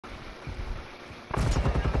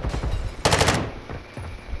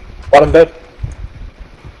Bottom bed.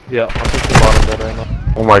 Yeah, I'm pushing bottom bed right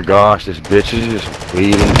now. Oh my gosh, this bitch is just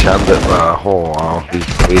waiting chandeliers. Oh wow, he's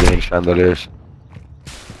waiting chandeliers.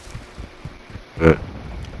 Good.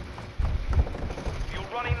 You're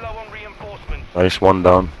running low on reinforcements. Nice, one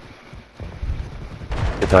down.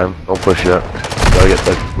 Good time, don't push yet. Gotta get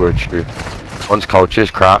that word true. One's couches,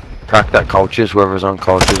 crack that couches, whoever's on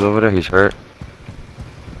couches over there, he's hurt.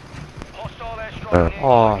 Hostile airstrike near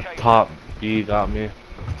Oh, location. top B got me.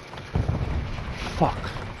 Fuck.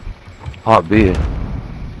 Hot B.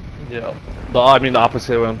 Yeah. I mean the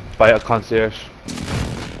opposite one, by a concierge.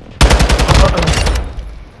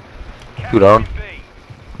 Two down.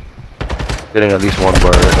 Getting at least one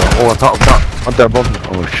bar right now. Oh, on top, on that button.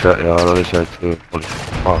 Oh shit, yeah, on the other side too. Holy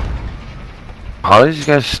fuck. How are these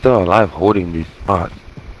guys still alive holding these spots?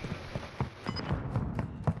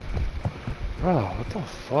 Bro, what the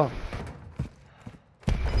fuck?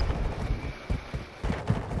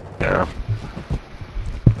 Yeah.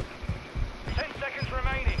 10 seconds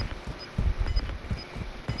remaining.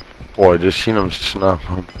 Boy, I just seen him snap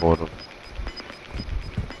on the bottom.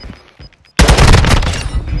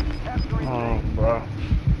 Oh, bro.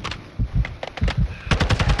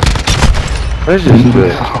 Where's this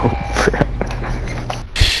bitch?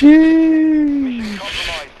 Mission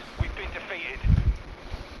compromised. We've been defeated.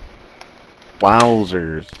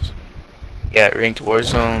 Wowzers. Yeah, ranked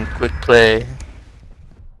Warzone, quick play,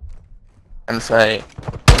 and fight.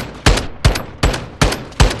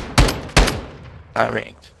 Not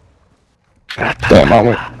ranked. Damn,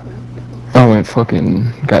 I went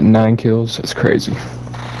fucking, got 9 kills, that's crazy.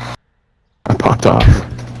 I popped off.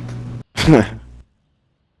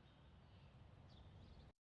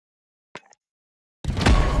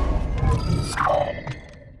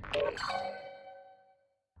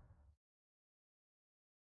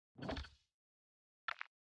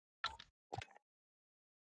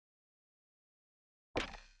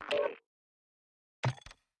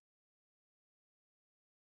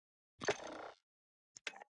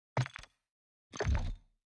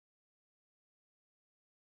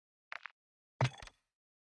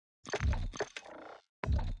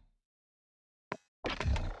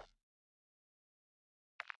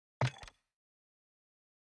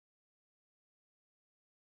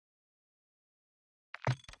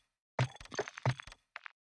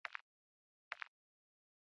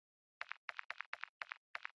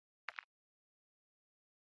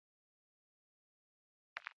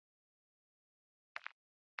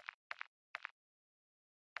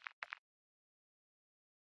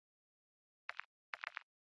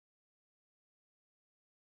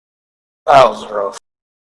 That was rough.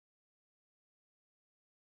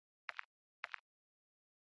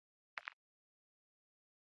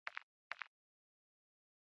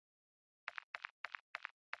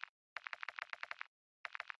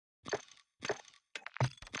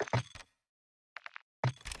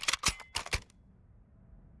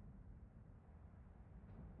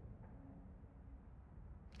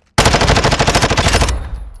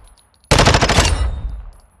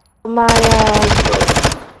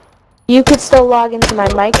 You could still log into my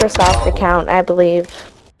Microsoft account, I believe.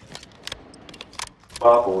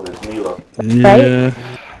 Yeah.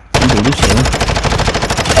 I believe so.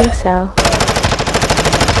 I think so.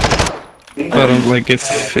 But like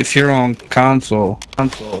if you're on console,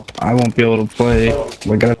 I won't be able to play.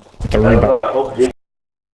 Like I have to reboot.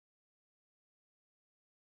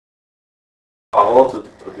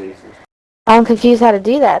 I'm confused how to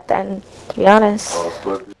do that then, to be honest.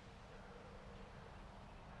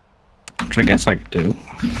 Which I guess I could do.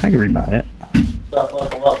 I can rebuy it.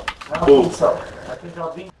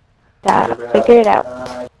 Yeah, figure it out.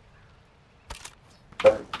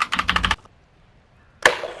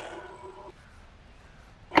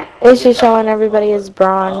 It's just showing everybody is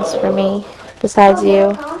bronze for me, besides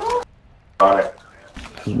you.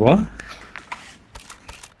 What?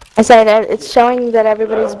 I said it's showing that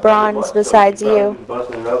everybody's bronze besides you.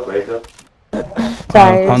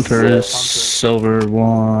 Sorry. Hunter is silver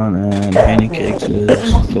 1 and Pancakes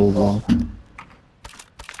is gold 1.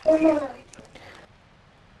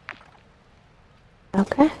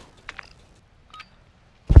 Okay.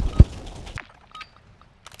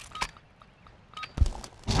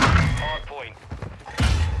 Hard point.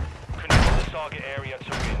 Control the target area to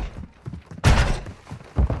win.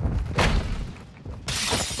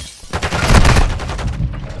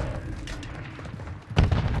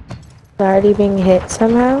 Already being hit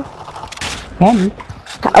somehow.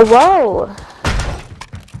 Whoa!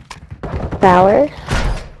 Bauer.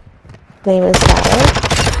 Name is Bauer.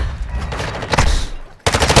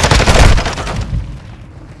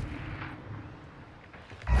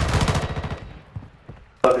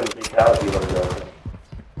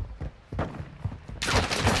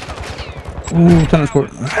 Ooh, tennis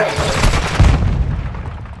court.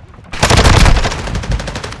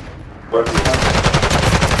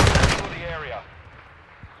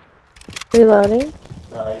 Reloading.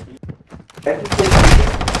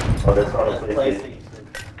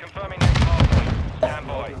 Confirming next hardpoint. Stand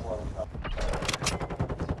by.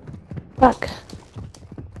 Fuck.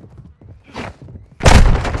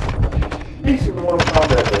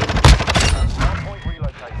 Hardpoint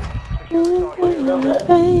relocated.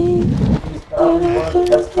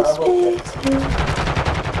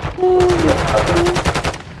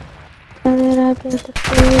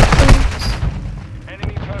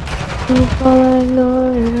 Enemy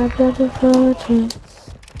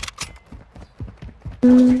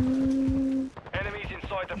Enemies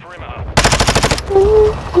inside the perimeter.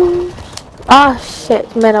 Oh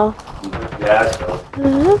shit, middle.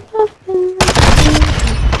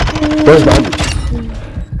 Where's Boundary?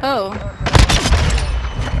 Oh.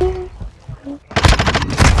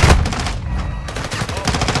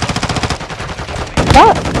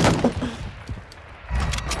 Fuck.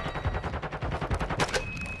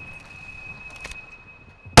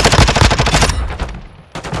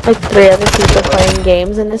 Like 3 other people playing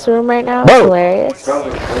games in this room right now. It's Whoa. hilarious.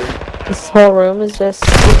 This whole room is just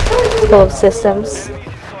full of systems.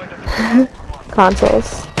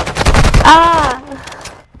 Consoles. Ah!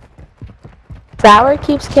 Sour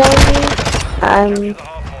keeps killing me. I'm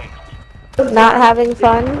not having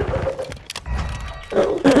fun.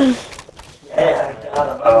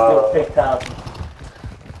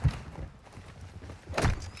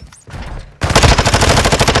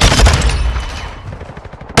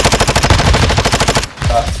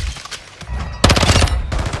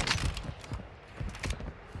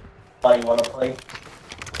 You wanna play?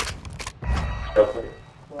 Go play.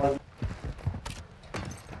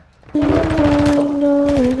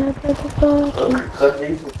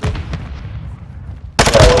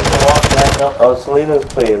 Oh, Selena's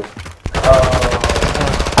playing.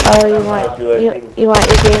 Oh, you want your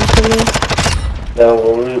games from me? No,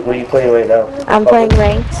 what are you playing right now? I'm playing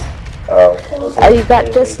ranked. Oh. You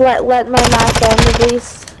got just let my match end at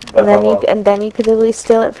least, and then you could at least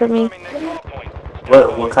steal it from me.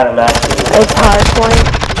 What kind of match is it? It's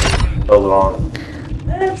hardpoint. So long.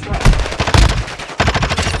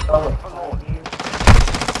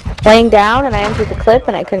 Laying down, and I entered the clip,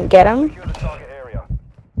 and I couldn't get him. Secure the target area.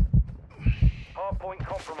 Hardpoint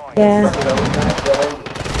compromised. Yeah.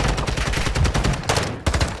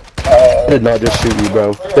 Did not just shoot you,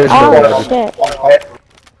 bro. There's no Oh way. shit.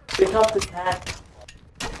 Pick up the tack.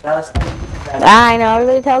 I know,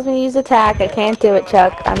 everybody tells me to use attack. I can't do it,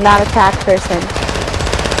 Chuck. I'm not a tack person.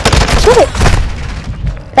 Shit!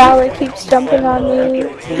 Fowler keeps jumping on me. I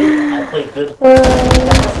play good.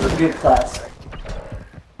 This is a good class.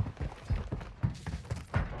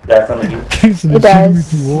 That's on you. It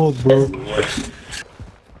does.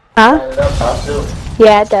 Huh?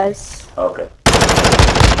 Yeah, it does. Okay.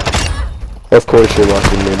 Of course you're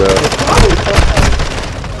watching me, bro.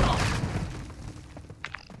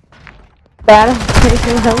 But I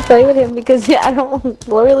don't play with him because I don't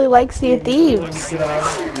really like Sea of Thieves. He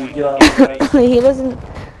doesn't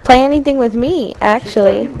play anything with me,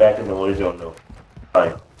 actually. Back in the war zone though.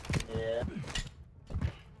 Fine. Yeah.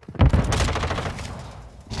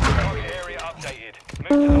 Target area updated.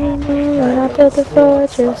 Move to the hardpoint. I built a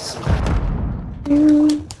fortress.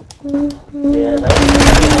 Yeah, that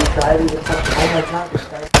was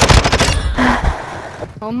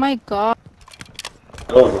Oh my god.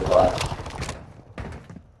 those are class.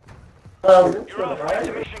 Your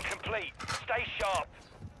operator mission complete. Stay sharp.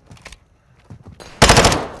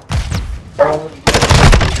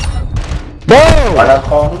 Why not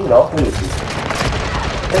call me? No, please.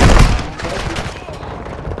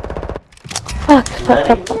 Fuck.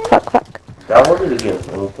 Download it again.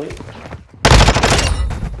 Will you please?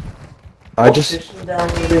 I just... Just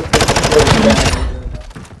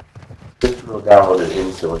will download it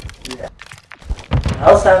instantly. Yeah. I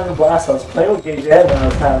was having a blast. I was playing with JJ when I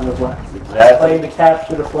was having a blast. I was playing to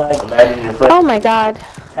capture the flag. Imagine you're playing. Oh my god.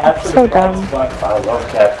 Capture So the flag. dumb. I love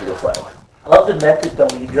capture the flag. I love the method though.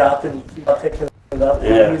 When you drop it and you keep on picking it up.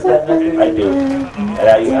 Yeah, use that method? I do. And I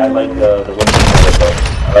like the one.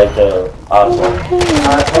 I like the osmo.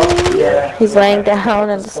 Yeah. He's laying down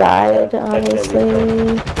on the side, obviously.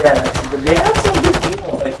 Yeah, they have some good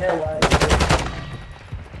people. I can't lie.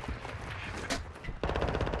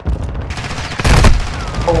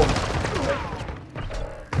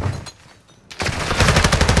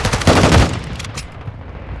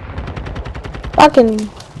 Fucking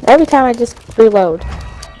every time I just reload.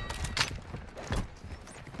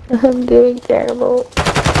 I'm doing terrible.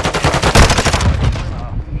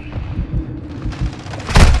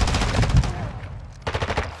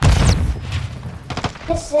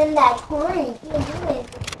 Just in that corner, you can't do it.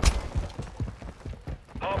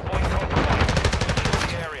 Hardpoint compromised. Secure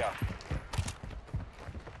the area.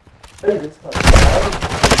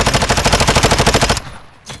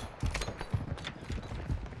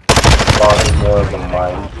 More of a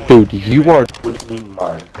mine. Dude, you are. What do you mean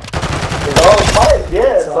mine? It's all mine,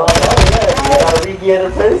 yeah. It's all mine, yeah. You gotta read the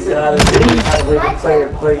other person. You gotta read the player,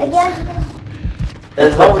 please.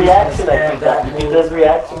 There's no reaction I think that. You think there's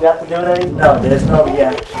reaction got to do with anything? No, there's no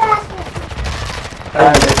reaction. You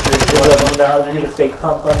know how to do a fake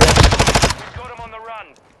pump on it? Got him on the run.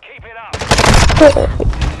 Keep it up.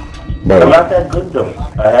 I'm not that good though.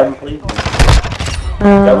 I haven't played.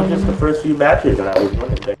 That was just the first few matches and I was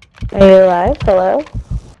winning. Are you alive? Hello?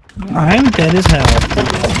 I'm dead as hell.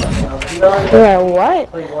 You are what?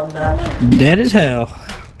 Dead as hell.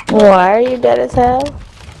 Why are you dead as hell?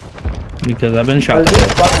 Because I've been shot to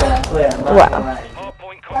death. Wow.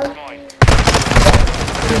 Hardpoint compromised.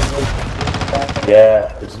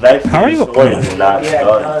 Yeah, it's nice How to are be you- scored and not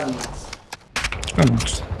done.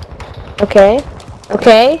 Okay.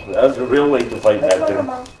 Okay. That was a real way to fight that thing.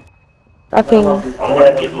 Fucking. I'm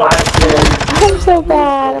gonna get my I'm so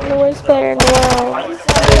bad. I'm the worst player in the world.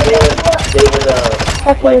 They would,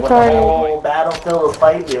 Fucking like when the retarded. whole battlefield was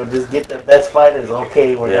fighting, they would just get the best fighters.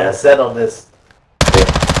 Okay, we're gonna settle this.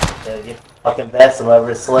 Yeah, get the fucking best,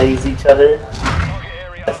 whoever slays each other.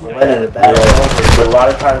 That's the winner of the battle. But a lot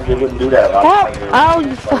of times they wouldn't do that. A lot of times they would Oh,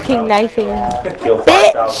 you fucking knifing. kill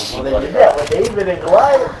 5,000 people. They did that with David and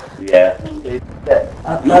Goliath. Yeah, they did that.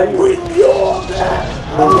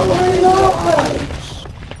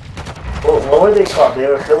 What were they called? They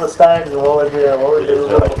were Philistines, and what were they?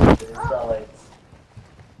 Israelites.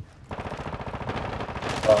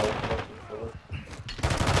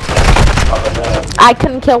 I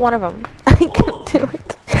couldn't kill one of them. I couldn't do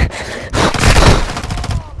it.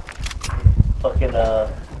 Fucking, yeah.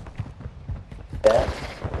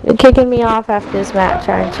 You're kicking me off after this match,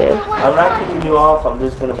 aren't you? I'm not kicking you off, I'm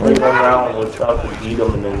just gonna play one round with Chuck and beat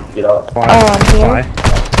him and then get off. Oh, on here?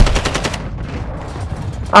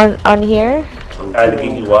 On here? I'm trying to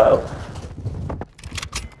get you wild.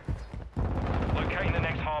 Locating the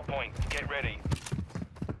next hardpoint. Get ready.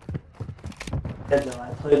 I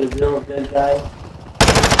played a real good guy.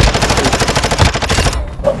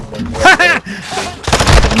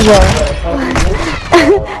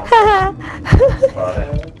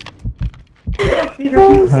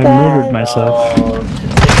 I murdered myself.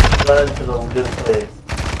 Run to the good place.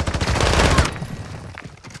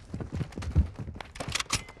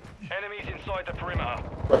 Enemies inside the perimeter.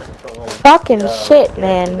 Fucking shit,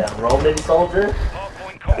 man. That Roman soldier?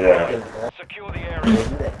 Hardpoint compromised. Secure the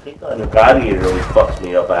area. The gladiator always fucks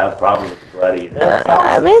me up. I have problems with the gladiator.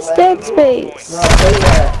 I miss Dead Space.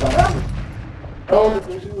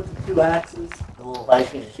 Two axes. The little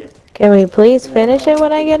Viking shit. Can we please finish it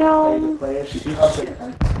when I get home?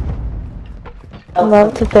 I'd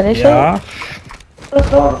love to finish it. Yeah.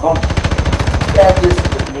 Yeah,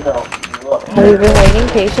 just, you know, look. Have you been waiting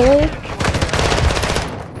patiently?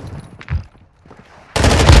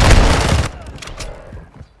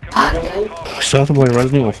 We still have to play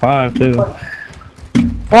Resident Evil 5 too.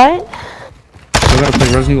 What? We gotta play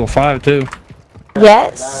Resident Evil 5 too.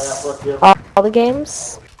 Yes. All the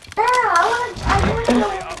games.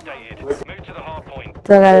 Updated. Move to the hardpoint.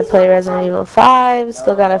 Still gotta play Resident Evil 5.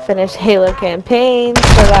 Still gotta finish Halo campaign.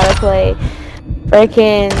 Still gotta play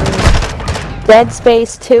freaking Dead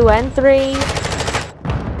Space 2 and 3.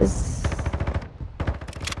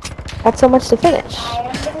 Got so much to finish.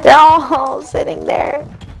 They're all sitting there.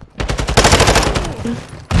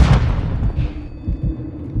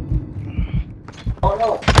 Oh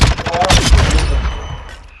no.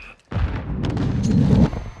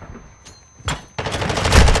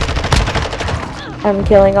 I'm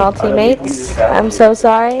killing all teammates. I'm so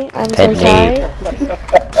sorry. I'm so sorry.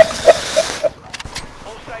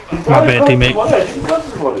 My bad, teammate.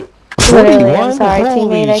 Literally, I'm sorry,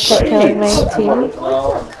 teammate. I kept killing my team.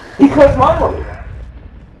 Because my money.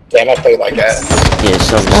 Damn, I play like that. Yeah,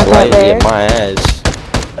 something Not slightly there. in my ass.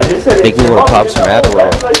 I just said Think we would've popped some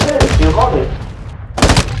Adderall.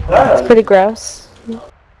 It's pretty gross.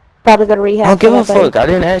 Probably go to rehab. I don't give a for that, fuck. I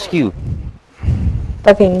didn't ask you.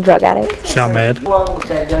 Fucking drug addict. Sound mad. Well,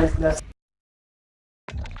 that guy's